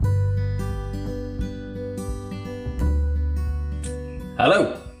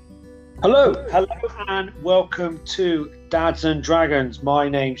Hello. Hello, and welcome to Dads and Dragons. My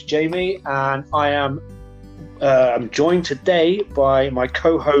name's Jamie, and I'm joined today by my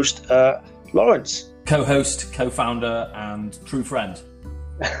co-host Lawrence. Co-host, co-founder, and true friend.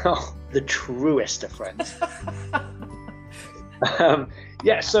 The truest of friends.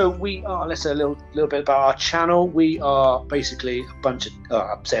 So we are. Let's say a little bit about our channel. We are basically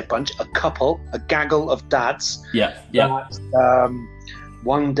a couple, a gaggle of dads. Yeah. That,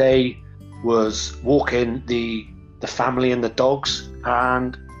 one day was walking the family and the dogs,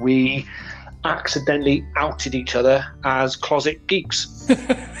 and we accidentally outed each other as closet geeks.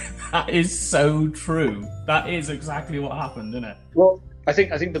 That is so true. That is exactly what happened, isn't it? Well, I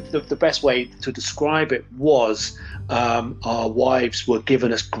think the best way to describe it was our wives were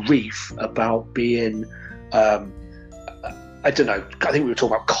giving us grief about being I don't know. I think we were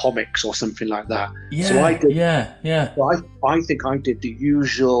talking about comics or something like that. Yeah, so I did, yeah. Well, I think I did the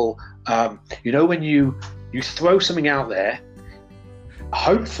usual. When you throw something out there,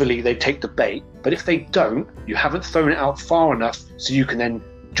 hopefully they take the bait. But if they don't, you haven't thrown it out far enough so you can then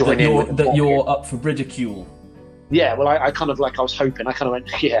join in. You're up for ridicule. Yeah. Well, I kind of like I was hoping. I kind of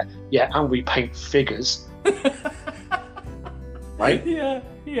went, yeah, and we paint figures, right? Yeah.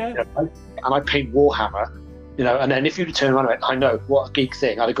 And I paint Warhammer. And then if you'd turn around and went, I know, what a geek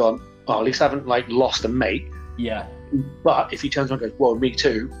thing, I'd have gone, at least I haven't lost a mate. Yeah. But if he turns around and goes, well, me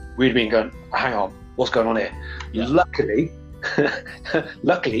too, we'd have been going, hang on, what's going on here? Yeah.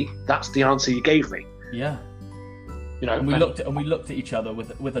 Luckily, that's the answer you gave me. Yeah. And we looked at each other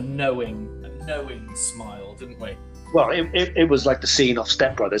with a knowing smile, didn't we? Well, it was like the scene of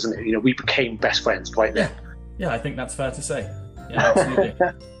Step Brothers, isn't it? We became best friends right there. Yeah, I think that's fair to say. Yeah, absolutely.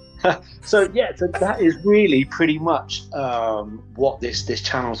 So that is really pretty much what this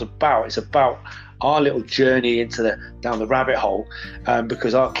channel's about. It's about our little journey down the rabbit hole,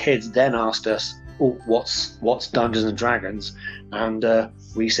 because our kids then asked us, what's Dungeons and Dragons, and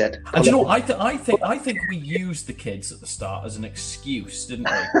we said. And you know, I think we used the kids at the start as an excuse, didn't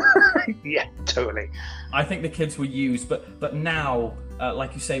we? Yeah, totally. I think the kids were used, but now,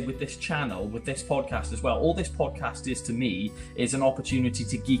 like you say, with this channel, with this podcast as well, all this podcast is to me is an opportunity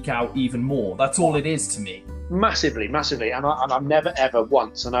to geek out even more. That's all it is to me. Massively, and I'm never ever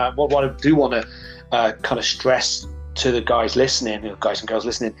once. And what I do want to kind of stress to the guys listening, guys and girls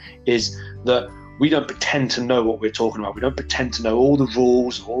listening, is that we don't pretend to know what we're talking about. We don't pretend to know all the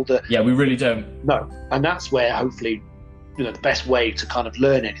rules, Yeah, we really don't. No, and that's where hopefully, the best way to kind of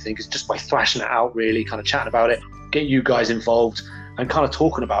learn anything is just by thrashing it out, really, kind of chatting about it, get you guys involved, and kind of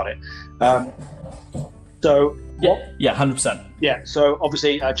talking about it. Yeah, 100%. Yeah. So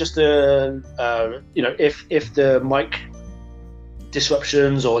obviously, just if the mic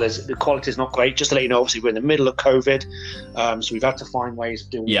disruptions or the quality is not great, just to let you know, obviously we're in the middle of COVID, so we've had to find ways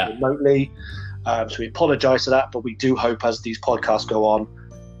of doing it remotely. So we apologise for that, but we do hope as these podcasts go on,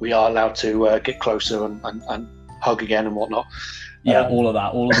 we are allowed to get closer and hug again and whatnot. Yeah, all of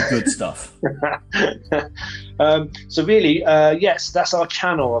the good stuff. So really, yes, that's our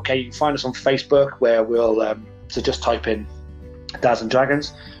channel. Okay, you can find us on Facebook, where we'll so just type in Dads and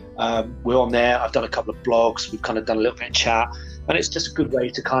Dragons. We're on there. I've done a couple of blogs. We've kind of done a little bit of chat, and it's just a good way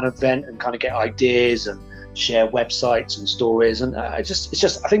to kind of vent and kind of get ideas and share websites and stories. And I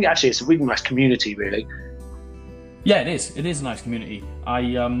think actually it's a really nice community, really. Yeah, it is. It is a nice community.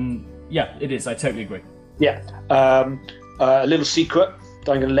 It is. I totally agree. Yeah. A little secret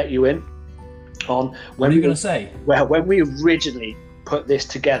that I'm going to let you in on. What are you going to say? Well, when we originally put this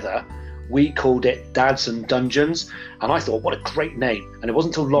together, we called it Dads and Dungeons, and I thought, what a great name. And it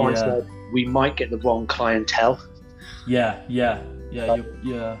wasn't until Lawrence said we might get the wrong clientele. Yeah.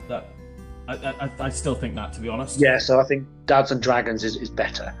 I still think that, to be honest. Yeah, so I think Dads and Dragons is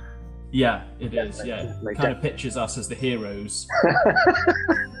better. Yeah, it is. Yeah, it kind of pictures us as the heroes.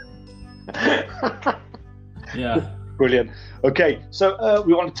 Yeah. Brilliant. Okay, so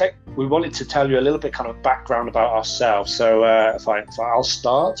we wanted to tell you a little bit kind of background about ourselves. So if I'll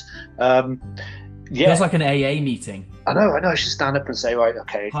start. Feels like an AA meeting. I know. I should stand up and say, right,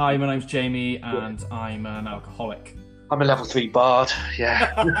 okay. Hi, my name's Jamie, and I'm an alcoholic. I'm a level 3 bard.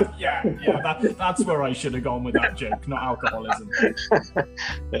 Yeah. yeah. That's where I should have gone with that joke, not alcoholism.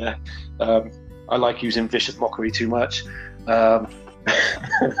 Yeah. I like using vicious mockery too much.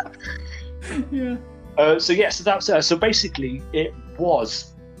 Yeah. So that's so basically it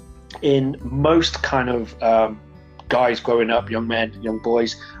was in most kind of guys growing up, young men, young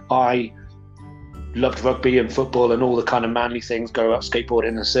boys. I loved rugby and football and all the kind of manly things, go out skateboarding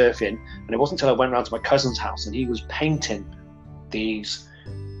and surfing. And it wasn't until I went around to my cousin's house and he was painting these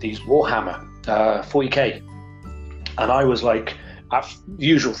Warhammer 40k, and I was like,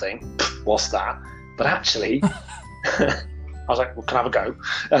 Usual thing, what's that? But actually, I was like, well, can I have a go?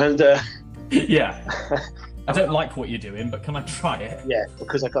 And yeah, I don't like what you're doing, but can I try it? Yeah,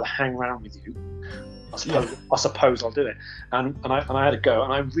 because I've got to hang around with you. I suppose I'll do it. And I had a go,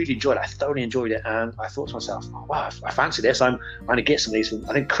 and I really enjoyed it. I thoroughly enjoyed it, and I thought to myself, oh, wow, I fancy this. I'm going to get some of these.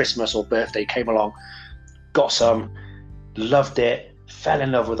 I think Christmas or birthday came along, got some, loved it, fell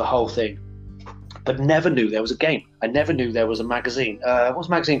in love with the whole thing, but never knew there was a game. I never knew there was a magazine. What was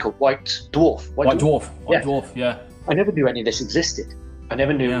the magazine called? White Dwarf. White Dwarf, yeah. I never knew any of this existed. I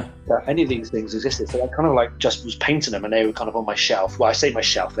never knew that any of these things existed. So I kind of like just was painting them, and they were kind of on my shelf. Well, I say my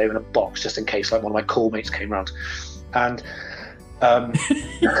shelf, they were in a box just in case like one of my call mates came around. And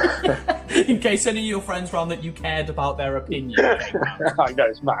in case any of your friends around that you cared about their opinion came around. I know,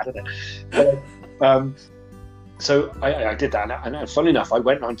 it's mad, isn't it? So I did that, and funnily enough, I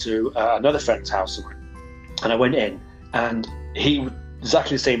went on to another friend's house, and I went in, and he,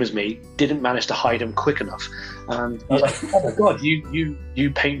 exactly the same as me, didn't manage to hide them quick enough. And I was like, oh my God,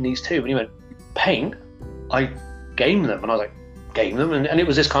 you paint these too? And he went, paint? I game them. And I was like, game them? And it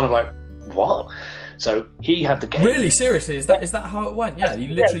was this kind of like, what? So he had the game. Really? Seriously? Is that how it went? Yeah,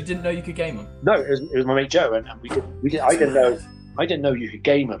 you literally didn't know you could game them? No, it was my mate Joe, and we did. I didn't know you could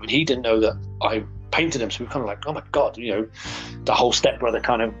game them, and he didn't know that I painted them. So we were kind of like, oh my God, the whole stepbrother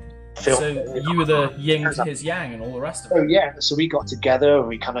kind of film. So you were the yin to his yang and all the rest of it. Oh yeah, so we got together,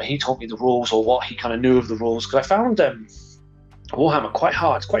 and he taught me the rules, or what he kind of knew of the rules, because I found Warhammer quite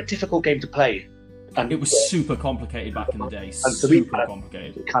hard. It's quite a difficult game to play. And it was super complicated back in the day. And so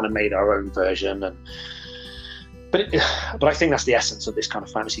complicated. We kind of made our own version, but I think that's the essence of this kind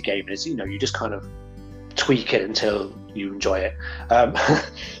of fantasy game is you just kind of tweak it until you enjoy it.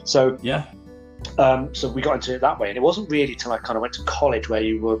 So yeah. So we got into it that way, and it wasn't really till I kind of went to college where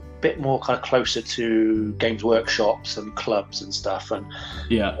you were a bit more kind of closer to games workshops and clubs and stuff. And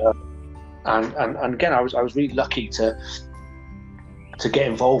and again, I was really lucky to get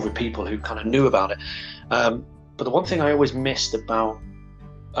involved with people who kind of knew about it. But the one thing I always missed about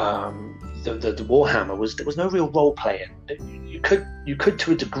the Warhammer was there was no real role playing. You could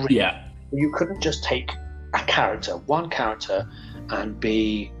to a degree. Yeah. You couldn't just take one character, and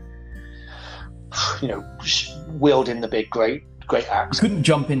be wielding the big great axe. You couldn't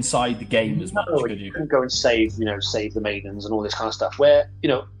jump inside the game as much, could you? You couldn't go and save the maidens and all this kind of stuff.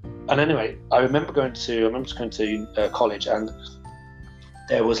 And anyway, I remember going to college, and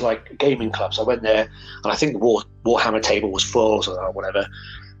there was like gaming clubs. I went there, and I think the Warhammer table was full, or whatever.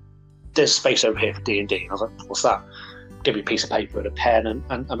 There's space over here for D&D. And I was like, what's that? Give me a piece of paper and a pen,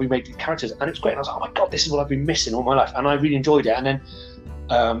 and we made the characters, and it's great. And I was like, oh my God, this is what I've been missing all my life, and I really enjoyed it.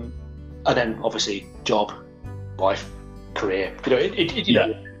 And then obviously job, wife, career,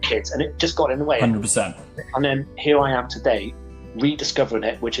 kids, and it just got in the way. 100%. And then here I am today, rediscovering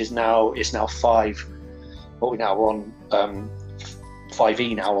it, which is now 5. What we now on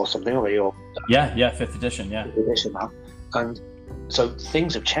 5e now or something, or 5th edition, 5th edition now, and so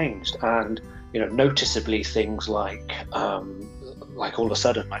things have changed, and noticeably things like all of a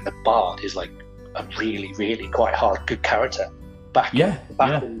sudden, like the Bard is like a really, really quite hard, good character. Back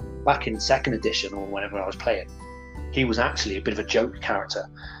in 2nd edition or whenever I was playing, he was actually a bit of a joke character.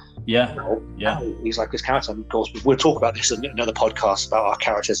 He's like this character, and of course we'll talk about this in another podcast about our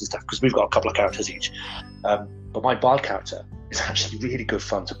characters and stuff, because we've got a couple of characters each. But my Bard character is actually really good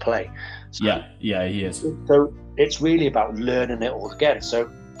fun to play. So, he is. So it's really about learning it all again. So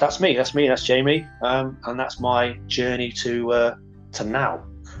that's me, that's Jamie, and that's my journey to now.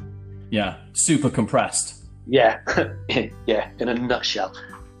 Yeah, super compressed. Yeah, in a nutshell.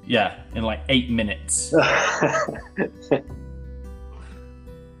 Yeah, in like 8 minutes.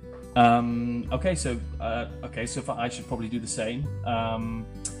 Okay, so I should probably do the same.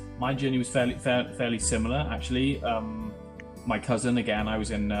 My journey was fairly similar, actually. My cousin, again, I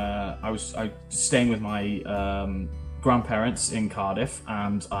was staying with my grandparents in Cardiff,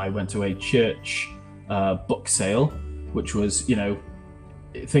 and I went to a church book sale, which was,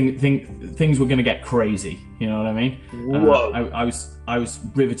 things were going to get crazy. You know what I mean? Whoa. I was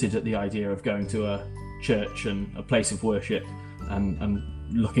riveted at the idea of going to a church and a place of worship and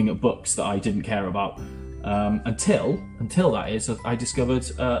looking at books that I didn't care about, until that is, I discovered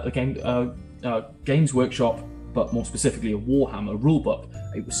a Games Workshop, but more specifically a Warhammer rulebook.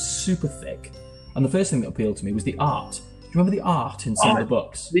 It was super thick, and the first thing that appealed to me was the art. Do you remember the art in some of the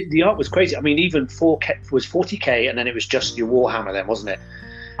books? The art was crazy. I mean, even 4K was 40k, and then it was just your Warhammer then, wasn't it?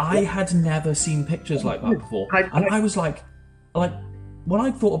 I had never seen pictures like that before. I was like, when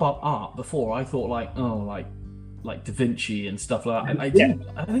I thought about art before, I thought like Da Vinci and stuff like that. I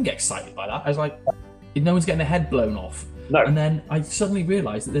didn't get excited by that. I was like, no one's getting their head blown off. No. And then I suddenly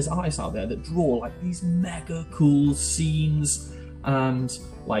realised that there's artists out there that draw like these mega cool scenes, and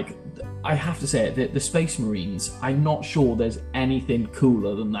like I have to say the Space Marines, I'm not sure there's anything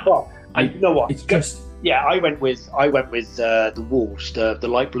cooler than that. Well, you know what? It's just I went with the wolves, the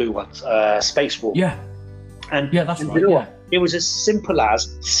light blue ones, Space Wolf. Yeah. And yeah, that's and right. You know Yeah. what? It was as simple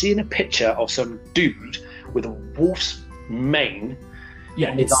as seeing a picture of some dude with a wolf's mane.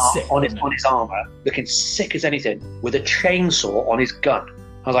 Yeah, it's sick on his armor, looking sick as anything, with a chainsaw on his gun.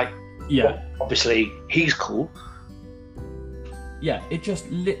 I was like, yeah, well, obviously he's cool. Yeah, it just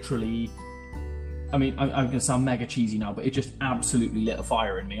literally. I mean, I'm going to sound mega cheesy now, but it just absolutely lit a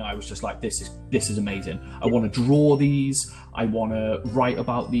fire in me. I was just like, this is amazing. I want to draw these. I want to write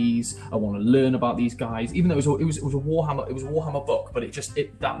about these. I want to learn about these guys. Even though it was a Warhammer book, but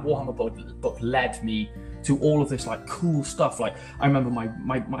that Warhammer book led me to all of this like cool stuff. Like I remember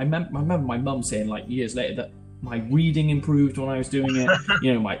my mum saying like years later that my reading improved when I was doing it.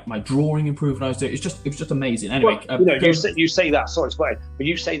 You know, my drawing improved when I was doing it. It was just amazing. Anyway, you say that. Sorry, but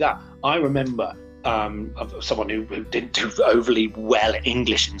you say that. I remember. Of someone who didn't do overly well at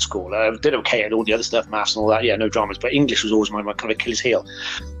English in school. I did okay at all the other stuff, maths and all that. Yeah, no dramas, but English was always my kind of Achilles heel.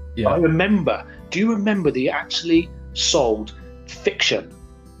 Yeah. I remember. Do you remember they actually sold fiction,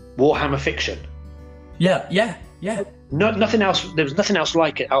 Warhammer fiction? Yeah. No, nothing else. There was nothing else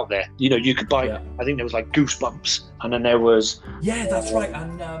like it out there. You know, you could buy. Yeah. I think there was like Goosebumps, and then there was. Yeah, that's right.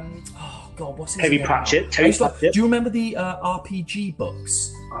 And oh god, what's his Terry name? Pratchett. Do you remember the RPG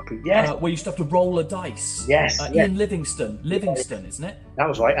books? Yes. Where you used to have to roll a dice. Yes. Ian Livingston, isn't it? That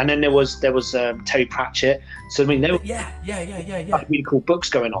was right. And then there was Terry Pratchett. So I mean, there were really cool books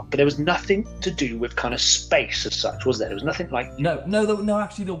going on, but there was nothing to do with kind of space as such, was there? There was nothing like. No.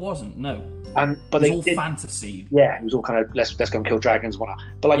 Actually, there wasn't. No. But it was all fantasy. Yeah, it was all kind of let's go and kill dragons and whatnot.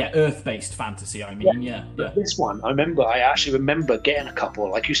 But like Earth-based fantasy. I mean, yeah. This one, I actually remember getting a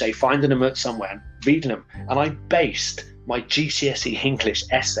couple, like you say, finding them at somewhere and reading them, and I based my GCSE English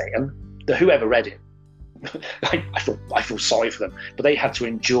essay, and whoever read it, I feel sorry for them, but they had to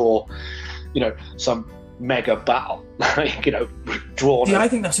endure, you know, some mega battle, you know, drawn. Yeah, I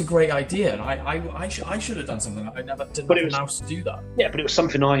think that's a great idea, and I should have done something. I never did nothing else to do that. Yeah, but it was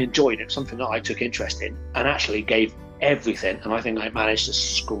something I enjoyed. It was something that I took interest in, and actually gave everything. And I think I managed to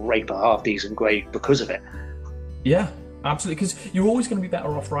scrape a half-decent grade because of it. Yeah. Absolutely, because you're always going to be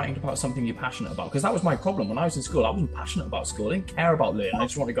better off writing about something you're passionate about. Because that was my problem when I was in school. I wasn't passionate about school. I didn't care about learning. I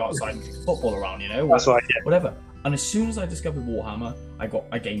just wanted to go outside and kick football around, you know. That's right. Yeah. Whatever. And as soon as I discovered Warhammer,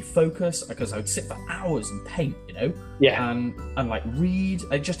 I gained focus because I would sit for hours and paint, you know. Yeah. And like read.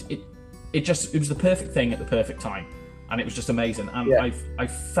 It was the perfect thing at the perfect time, and it was just amazing. And yeah. I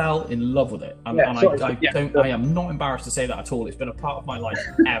fell in love with it. And I am not embarrassed to say that at all. It's been a part of my life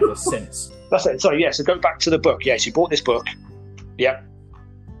ever since. That's it. Sorry, yeah. So go back to the book. Yes, you bought this book. Yeah.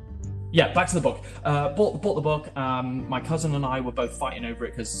 Yeah, back to the book. Bought the book. My cousin and I were both fighting over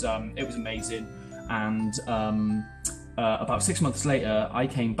it because it was amazing. And about 6 months later, I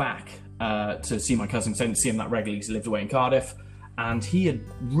came back to see my cousin. So I didn't see him that regularly. He lived away in Cardiff, and he had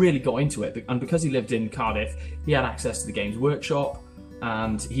really got into it. And because he lived in Cardiff, he had access to the Games Workshop.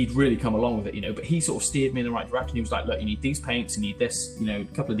 And he'd really come along with it, you know, but he sort of steered me in the right direction. He was like, look, you need these paints, you need this, you know, a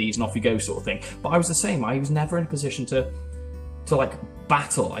couple of these, and off you go, sort of thing. But I was the same. I was never in a position to like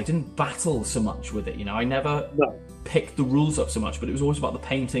battle. I didn't battle so much with it, you know. I never picked the rules up so much, but it was always about the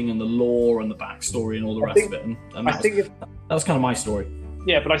painting and the lore and the backstory and all the rest of it. And that was kind of my story.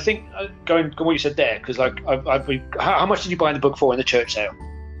 Yeah, but I think going what you said there, because like, how much did you buy the book for in the church sale?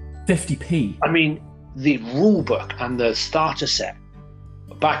 50p. I mean, the rule book and the starter set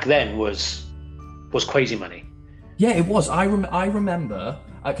back then was crazy money. Yeah, it was. I remember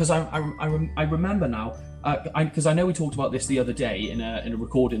because I remember now because I know we talked about this the other day in a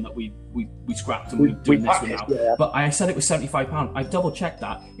recording that we scrapped and we're doing this one now. Yeah. But I said it was £75. I double checked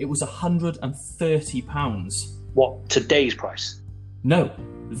that it was £130. What, today's price? No,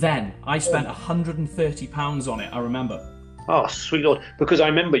 then I spent £130 on it. I remember. Oh, sweet Lord! Because I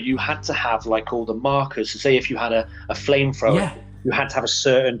remember you had to have like all the markers. So say if you had a flamethrower. Yeah. You had to have a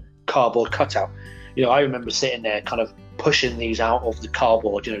certain cardboard cutout. You know, I remember sitting there kind of pushing these out of the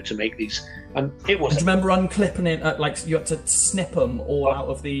cardboard, you know, to make these. And it was. Do you remember unclipping it? Like you had to snip them all out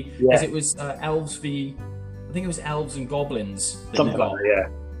of the. Because it was elves I think it was elves and goblins. Something like that, yeah.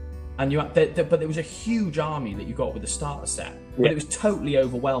 And you had, but there was a huge army that you got with the starter set. But it was totally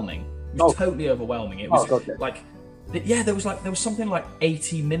overwhelming. It was totally overwhelming. It was like. Yeah, there was something like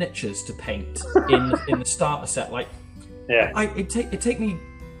 80 miniatures to paint in the starter set. Like. Yeah. It'd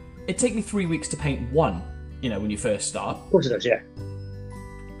take me 3 weeks to paint one, you know, when you first start. Of course it does, yeah.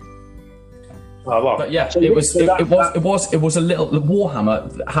 Oh, well. But yeah, it was a little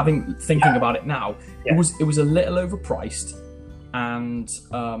Warhammer. Thinking about it now, it was a little overpriced, and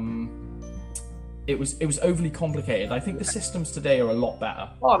it was overly complicated. I think the systems today are a lot better.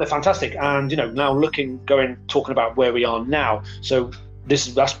 Oh, they're fantastic. And now talking about where we are now. So that's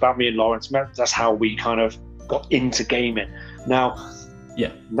about me and Lawrence. That's how we kind of got into gaming. Now,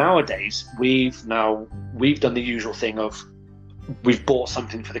 nowadays we've done the usual thing of we've bought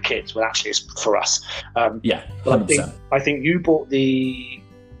something for the kids. Well, actually, it's for us. 100%. I think you bought the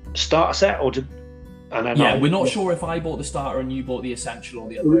starter set, we're not sure if I bought the starter and you bought the essential or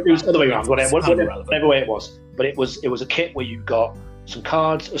the other way around. It was the other way around, whatever way it was. But it was a kit where you got some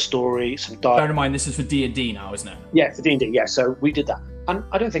cards, a story, some dice. Bear in mind, this is for D&D now, isn't it? Yeah, for D&D, yeah. So we did that. And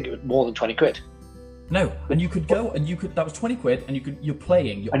I don't think it was more than 20 quid. No, and you could go, that was 20 quid, and you're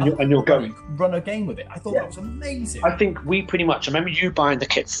playing, you're going. You could run a game with it. I thought that was amazing. I think I remember you buying the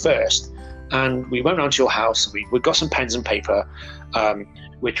kit first, and we went round to your house, we got some pens and paper,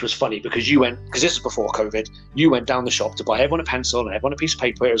 which was funny because because this was before COVID, you went down the shop to buy everyone a pencil and everyone a piece of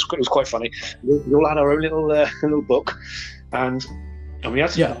paper. It was quite funny. We all had our own little book, and we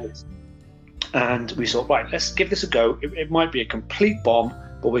had some guides, and we thought, right, let's give this a go. It might be a complete bomb,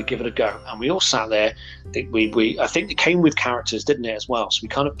 but we'll give it a go. And we all sat there. I think it came with characters, didn't it, as well? So we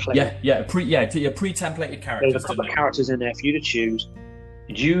kind of played. Pre-templated characters. There's a couple of characters in there for you to choose.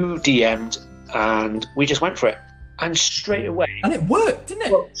 You DM'd, and we just went for it. And straight away... And it worked, didn't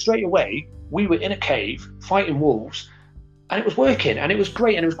it? Well, straight away, we were in a cave fighting wolves, and it was working, and it was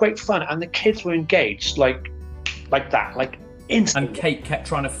great, and it was great fun, and the kids were engaged like that, like instantly. And Kate kept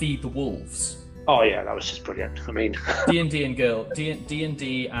trying to feed the wolves. Oh yeah, that was just brilliant. I mean...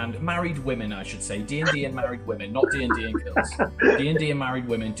 D&D and married women, I should say. D&D and married women, not D&D and girls. D&D and married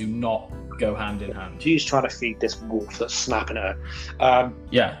women do not go hand in hand. She's trying to feed this wolf that's snapping at her.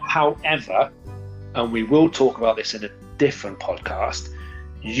 However... and we will talk about this in a different podcast,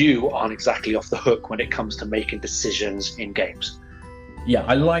 you aren't exactly off the hook when it comes to making decisions in games. Yeah,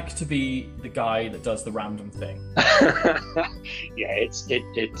 I like to be the guy that does the random thing. It's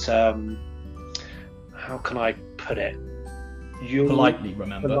how can I put it? Politely,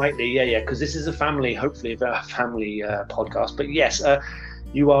 remember. Politely, because this is hopefully a family podcast. But yes,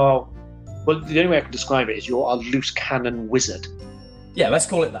 you are, well, the only way I can describe it is you're a loose cannon wizard. Yeah, let's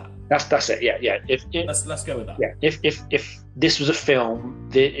call it that. That's it. Yeah. Let's go with that. Yeah. If this was a film,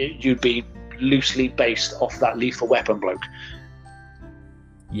 you'd be loosely based off that Lethal Weapon bloke.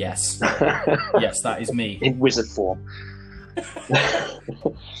 Yes. Yes, that is me in wizard form.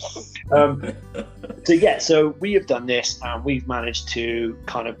 So we have done this, and we've managed to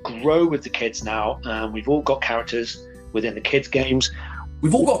kind of grow with the kids now, and we've all got characters within the kids' games.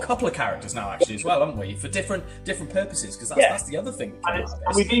 We've all got a couple of characters now, actually, as well, haven't we? For different purposes, because that's the other thing that came out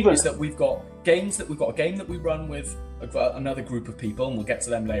of this, is that we've got a game that we run with another group of people, and we'll get to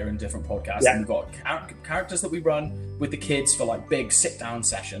them later in different podcasts. Yeah. And we've got characters that we run with the kids for like big sit-down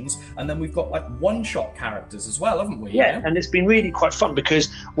sessions, and then we've got like one-shot characters as well, haven't we? Yeah, and it's been really quite fun because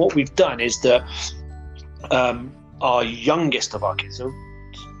what we've done is that our youngest of our kids, so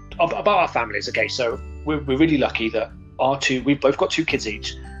about our families, okay, so we're really lucky that we've both got 2 kids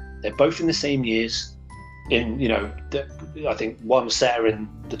each. They're both in the same years. I think one's set in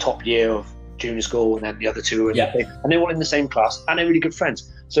the top year of junior school, and then the other 2 are and they're all in the same class, and they're really good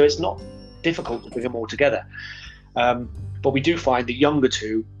friends. So it's not difficult to bring them all together. But we do find the younger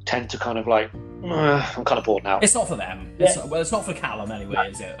 2 tend to kind of like, I'm kind of bored now. It's not for them. Yeah. It's not for Callum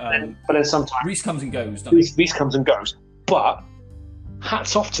anyway, is it? But then sometimes Reese comes and goes, doesn't he? Reese comes and goes. But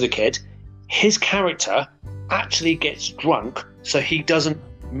hats off to the kid. His character actually gets drunk, so he doesn't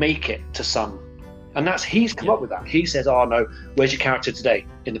make it to some, and he's come up with that. He says, "Oh no, where's your character today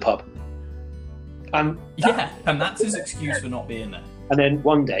in the pub?" And that's his excuse for not being there. And then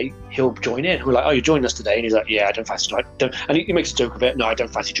one day he'll join in. We're like, "Oh, you're joining us today?" And he's like, "Yeah, I don't fancy." And he makes a joke of it. "No, I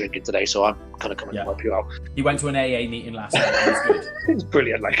don't fancy drinking today, so I'm kind of coming to help you out." He went to an AA meeting last night. It was good. It's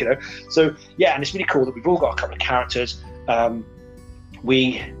brilliant, So yeah, and it's really cool that we've all got a couple of characters.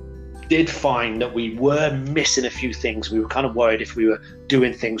 We did find that we were missing a few things. We were kind of worried if we were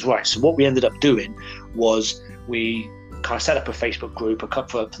doing things right. So what we ended up doing was we kind of set up a Facebook group,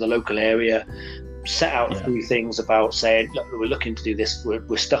 for the local area, set out a few things about saying, look, we're looking to do this.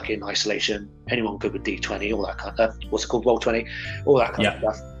 We're stuck in isolation. Anyone good with D20, all that kind of stuff. What's it called? Roll20, all that kind of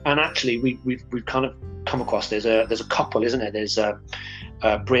stuff. And actually, we've kind of come across. There's a couple, isn't there? There's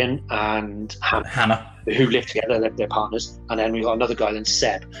Bryn and Hannah, who live together. They're partners. And then we've got another guy, then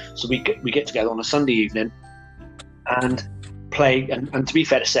Seb. So we get together on a Sunday evening and play. And to be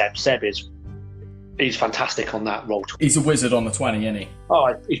fair to Seb is he's fantastic on that role. He's a wizard on the 20, isn't he?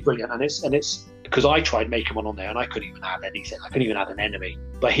 Oh, he's brilliant, and it's because I tried making one on there, and I couldn't even add anything. I couldn't even add an enemy,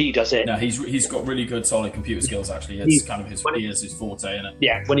 but he does it. No, he's got really good, solid computer skills. Actually, it's kind of his forte, isn't it?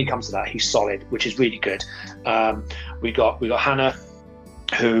 Yeah, when he comes to that, he's solid, which is really good. We got Hannah,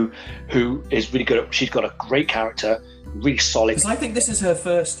 who is really good. She's got a great character, really solid. Because I think this is her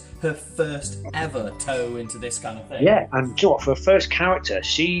first ever toe into this kind of thing. Yeah, and you know what? For her first character,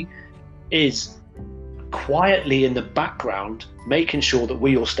 she is quietly in the background, making sure that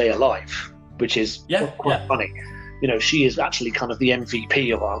we all stay alive, which is quite funny. You know, she is actually kind of the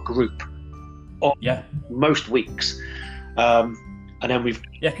MVP of our group on most weeks. And then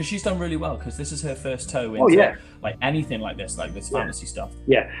because she's done really well, because this is her first toe into like anything like this fantasy stuff.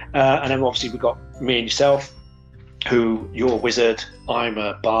 Yeah, and then obviously we've got me and yourself, who you're a wizard, I'm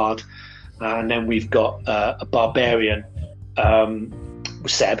a bard, and then we've got a barbarian,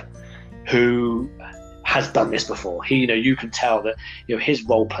 Seb, who has done this before. He, you can tell that his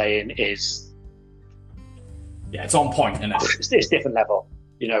role playing is it's on point, isn't it? It's different level.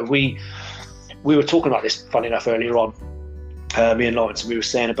 We were talking about this, funny enough, earlier on. Me and Lawrence, and we were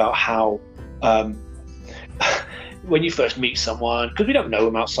saying about how when you first meet someone, because we don't know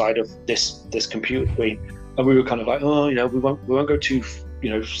them outside of this computer screen, and we were kind of like, we won't go too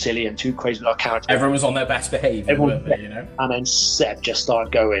silly and too crazy with our character. Everyone was on their best behaviour, weren't they? And then Seb just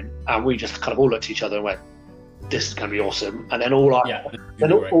started going, and we just kind of all looked at each other and went, "This is going to be awesome." And then all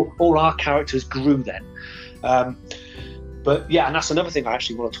our characters grew then. But yeah, and that's another thing I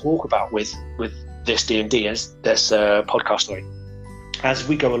actually want to talk about with this D&D, is this podcast story. As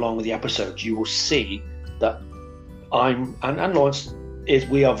we go along with the episodes, you will see that I'm and Lawrence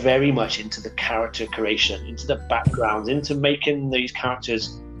we are very much into the character creation, into the backgrounds, into making these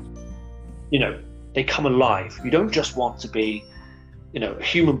characters, they come alive. You don't just want to be, a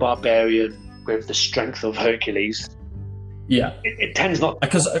human barbarian with the strength of Hercules. Yeah, it tends not,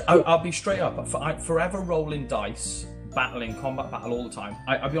 because I'll be straight up. I'm forever rolling dice, combat battle all the time.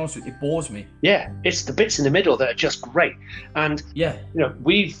 I'll be honest with you, it bores me. Yeah, it's the bits in the middle that are just great. And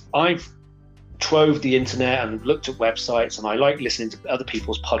I've trove the internet and looked at websites, and I like listening to other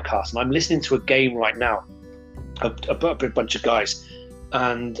people's podcasts. And I'm listening to a game right now, a bunch of guys,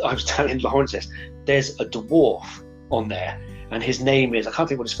 and I was telling Lawrence this. There's a dwarf on there, and his name is, I can't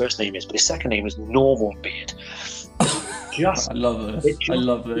think what his first name is, but his second name is Normal Beard. I love this.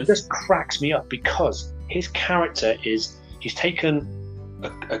 It just cracks me up, because his character he's taken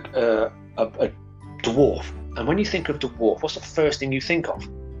a dwarf, and when you think of dwarf, what's the first thing you think of?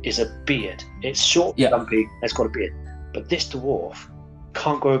 Is a beard. It's short, lumpy, it's got a beard. But this dwarf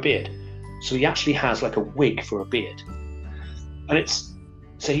can't grow a beard, so he actually has like a wig for a beard. And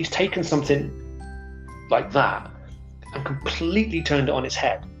so he's taken something like that and completely turned it on its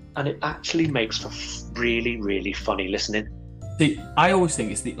head, and it actually makes for really, really funny listening. I always think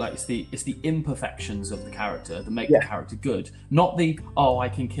it's the imperfections of the character that make the character good, not I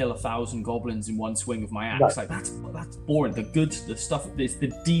can kill 1,000 goblins in one swing of my axe. No. Like that's boring. The stuff,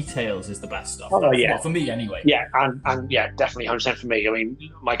 the details is the best stuff. Oh yeah, well, for me anyway. Yeah, and yeah, definitely 100% for me. I mean,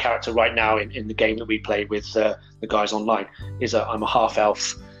 my character right now in the game that we play with the guys online I'm a half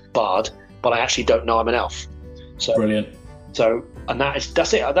elf bard, but I actually don't know I'm an elf. So brilliant. So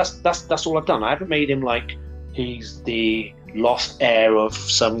that's it. That's all I've done. I haven't made him like he's the lost heir of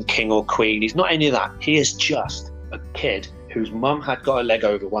some king or queen. He's not any of that. He is just a kid whose mum had got a leg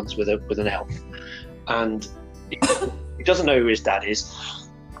over once with an elf, and he doesn't know who his dad is,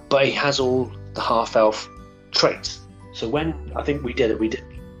 but he has all the half elf traits. So when I think we did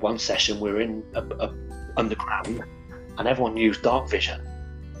one session, we were in a underground, and everyone used dark vision,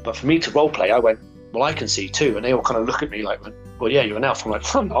 but for me to role play, I went, well, I can see too, and they all kind of look at me like, well, yeah, you're an elf. I'm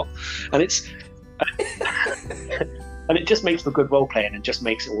like, I'm not, and it's and it just makes for good role playing, and just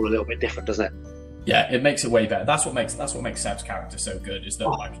makes it all a little bit different, doesn't it? Yeah, it makes it way better. That's what makes Seb's character so good. Is that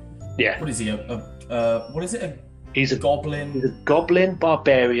what is he? What is it? He's a goblin. He's a goblin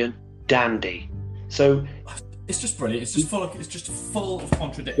barbarian dandy. So it's just brilliant. It's just full of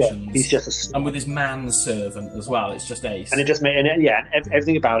contradictions. Yeah, he's just and with his manservant as well. It's just ace. And it just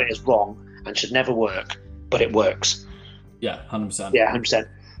everything about it is wrong and should never work, but it works. Yeah, 100%. Yeah, 100%.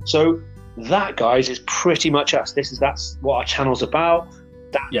 So that, guys, is pretty much us. That's what our channel's about.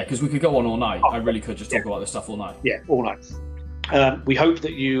 Yeah, because we could go on all night. I really could just talk about this stuff all night. Yeah, all night. We hope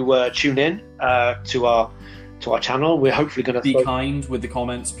that you tune in to our channel. We're hopefully going to be kind with the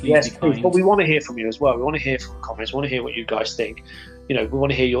comments. Please be kind. But we want to hear from you as well. We want to hear from the comments. We want to hear what you guys think. We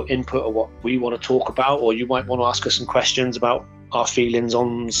want to hear your input of what we want to talk about, or you might want to ask us some questions about our feelings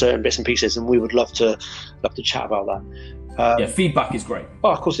on certain bits and pieces, and we would love to chat about that. Feedback is great.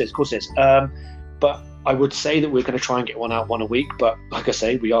 Oh, of course it is. But I would say that we're going to try and get one out one a week. But like I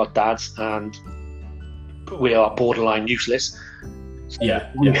say, we are dads and we are borderline useless.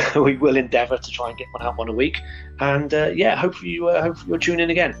 So we will endeavour to try and get one out one a week. And hopefully you'll tune in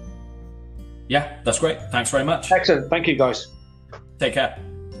again. Yeah, that's great. Thanks very much. Excellent. Thank you, guys. Take care.